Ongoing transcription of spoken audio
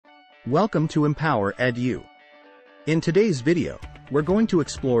Welcome to EmpowerEdU. In today's video, we're going to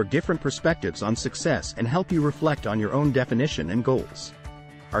explore different perspectives on success and help you reflect on your own definition and goals.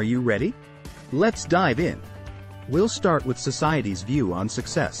 Are you ready? Let's dive in. We'll start with society's view on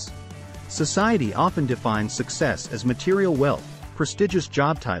success. Society often defines success as material wealth, prestigious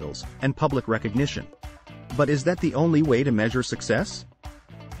job titles, and public recognition. But is that the only way to measure success?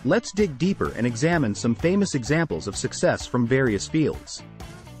 Let's dig deeper and examine some famous examples of success from various fields.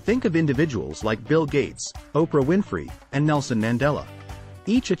 Think of individuals like Bill Gates, Oprah Winfrey, and Nelson Mandela.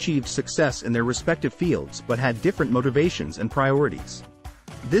 Each achieved success in their respective fields but had different motivations and priorities.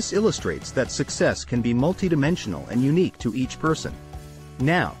 This illustrates that success can be multidimensional and unique to each person.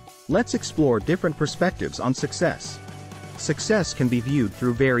 Now, let's explore different perspectives on success. Success can be viewed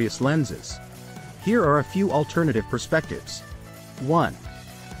through various lenses. Here are a few alternative perspectives. 1.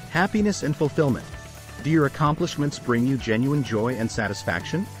 Happiness and fulfillment. Do your accomplishments bring you genuine joy and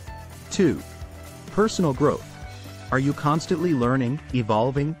satisfaction? 2. Personal growth. Are you constantly learning,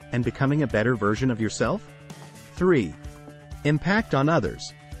 evolving, and becoming a better version of yourself? 3. Impact on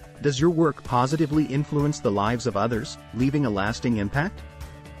others. Does your work positively influence the lives of others, leaving a lasting impact?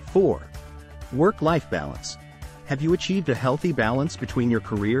 4. Work-life balance. Have you achieved a healthy balance between your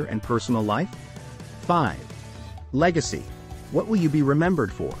career and personal life? 5. Legacy. What will you be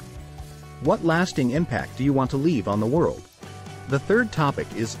remembered for? What lasting impact do you want to leave on the world? The third topic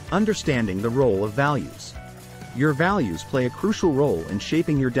is understanding the role of values. Your values play a crucial role in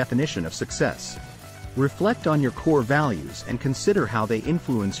shaping your definition of success. Reflect on your core values and consider how they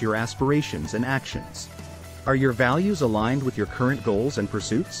influence your aspirations and actions. Are your values aligned with your current goals and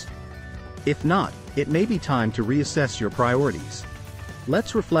pursuits? If not, it may be time to reassess your priorities.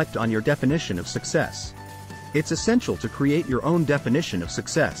 Let's reflect on your definition of success. It's essential to create your own definition of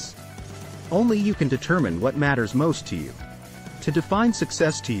success. Only you can determine what matters most to you. To define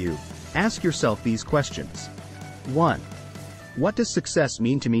success to you, ask yourself these questions. 1. What does success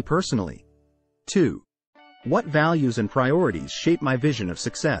mean to me personally? 2. What values and priorities shape my vision of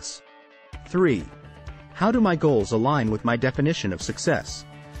success? 3. How do my goals align with my definition of success?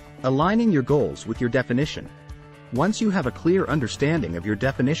 Aligning your goals with your definition. Once you have a clear understanding of your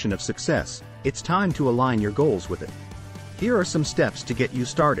definition of success, it's time to align your goals with it. Here are some steps to get you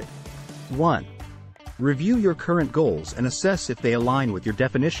started. 1. Review your current goals and assess if they align with your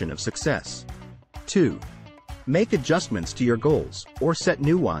definition of success. 2. Make adjustments to your goals, or set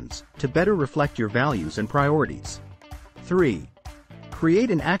new ones, to better reflect your values and priorities. 3.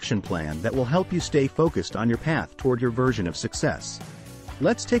 Create an action plan that will help you stay focused on your path toward your version of success.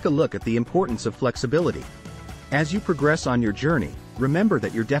 Let's take a look at the importance of flexibility. As you progress on your journey, remember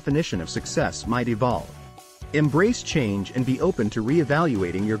that your definition of success might evolve. Embrace change and be open to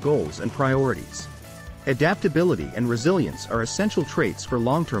reevaluating your goals and priorities. Adaptability and resilience are essential traits for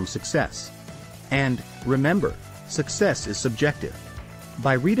long-term success. And, remember, success is subjective.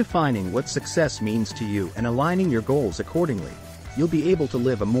 By redefining what success means to you and aligning your goals accordingly, you'll be able to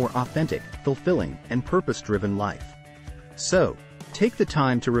live a more authentic, fulfilling, and purpose-driven life. So, take the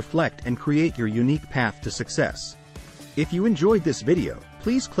time to reflect and create your unique path to success. If you enjoyed this video,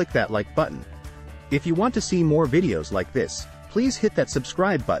 please click that like button. If you want to see more videos like this, please hit that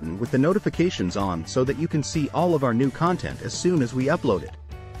subscribe button with the notifications on so that you can see all of our new content as soon as we upload it.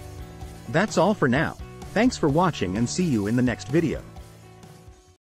 That's all for now. Thanks for watching and see you in the next video.